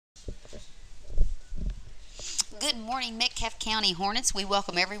Good morning, Metcalfe County Hornets. We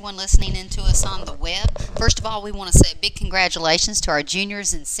welcome everyone listening in to us on the web. First of all, we want to say a big congratulations to our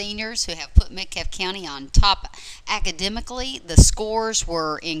juniors and seniors who have put Metcalfe County on top academically. The scores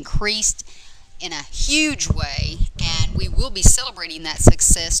were increased in a huge way, and we will be celebrating that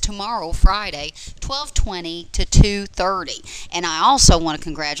success tomorrow, Friday, 12:20 to 2:30. And I also want to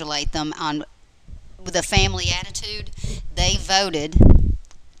congratulate them on the family attitude. They voted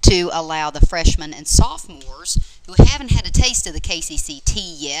to allow the freshmen and sophomores who haven't had a taste of the KCCT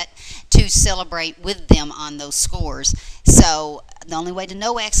yet to celebrate with them on those scores. So the only way to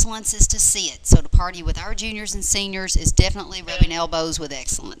know excellence is to see it. So to party with our juniors and seniors is definitely rubbing elbows with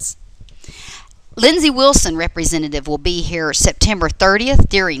excellence. Lindsay Wilson, representative, will be here September 30th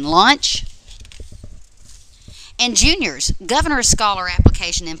during lunch. And juniors, Governor's Scholar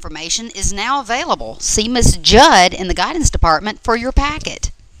application information is now available. See Ms. Judd in the guidance department for your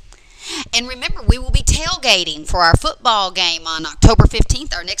packet. And remember, we will be tailgating for our football game on October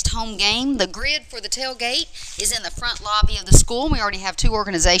 15th, our next home game. The grid for the tailgate is in the front lobby of the school. We already have 2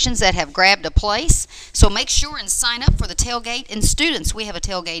 organizations that have grabbed a place. So make sure and sign up for the tailgate. And students, we have a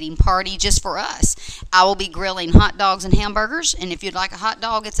tailgating party just for us. I will be grilling hot dogs and hamburgers. And if you'd like a hot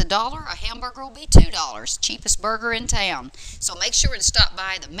dog, it's $1. A hamburger will be $2. Cheapest burger in town. So make sure and stop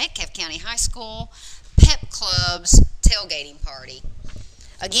by the Metcalfe County High School Pep Club's tailgating party.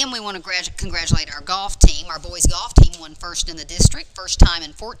 Again, we want to congratulate our golf team. Our boys golf team won first in the district, first time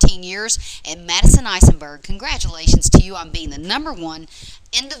in 14 years. And Madison Eisenberg, congratulations to you on being the #1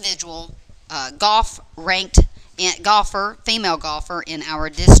 individual golf-ranked golfer, female golfer in our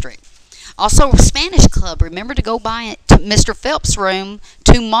district. Also, Spanish Club, remember to go by to Mr. Phelps' room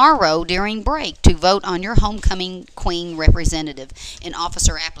tomorrow during break to vote on your homecoming queen representative. And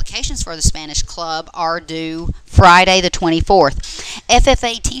officer applications for the Spanish Club are due Friday the 24th.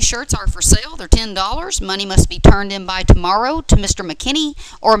 FFA t-shirts are for sale. They're $10. Money must be turned in by tomorrow to Mr. McKinney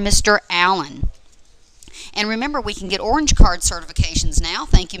or Mr. Allen. And remember, we can get orange card certifications now.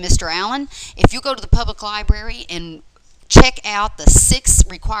 Thank you, Mr. Allen. If you go to the public library and check out the 6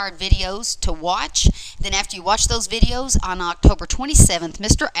 required videos to watch. Then after you watch those videos, on October 27th,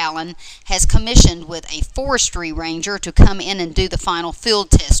 Mr. Allen has commissioned with a forestry ranger to come in and do the final field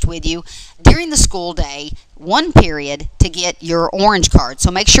test with you during the school day, 1 period, to get your orange card.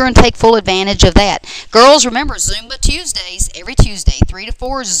 So make sure and take full advantage of that. Girls, remember, Zumba Tuesdays, every Tuesday, 3 to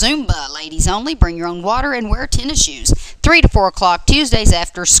 4, Zumba. Ladies only, bring your own water and wear tennis shoes. 3 to 4 o'clock Tuesdays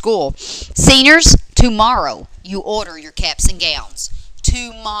after school. Seniors, tomorrow, you order your caps and gowns.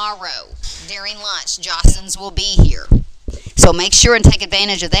 Tomorrow, during lunch, Jostens will be here. So make sure and take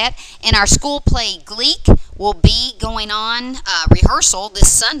advantage of that. And our school play Gleek will be going on rehearsal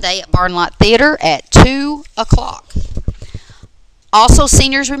this Sunday at Barn Lot Theater at 2 o'clock. Also,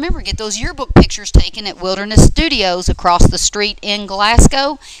 seniors, remember, get those yearbook pictures taken at Wilderness Studios across the street in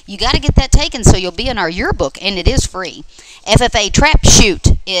Glasgow. You got to get that taken so you'll be in our yearbook, and it is free. FFA Trap Shoot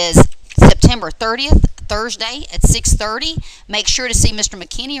is September 30th, Thursday at 6:30. Make sure to see Mr.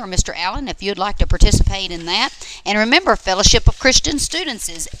 McKinney or Mr. Allen if you'd like to participate in that. And remember, Fellowship of Christian Students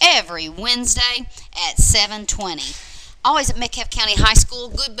is every Wednesday at 7:20. Always at Metcalfe County High School,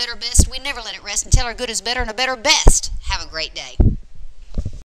 good, better, best. We never let it rest until our good is better and a better best. Have a great day.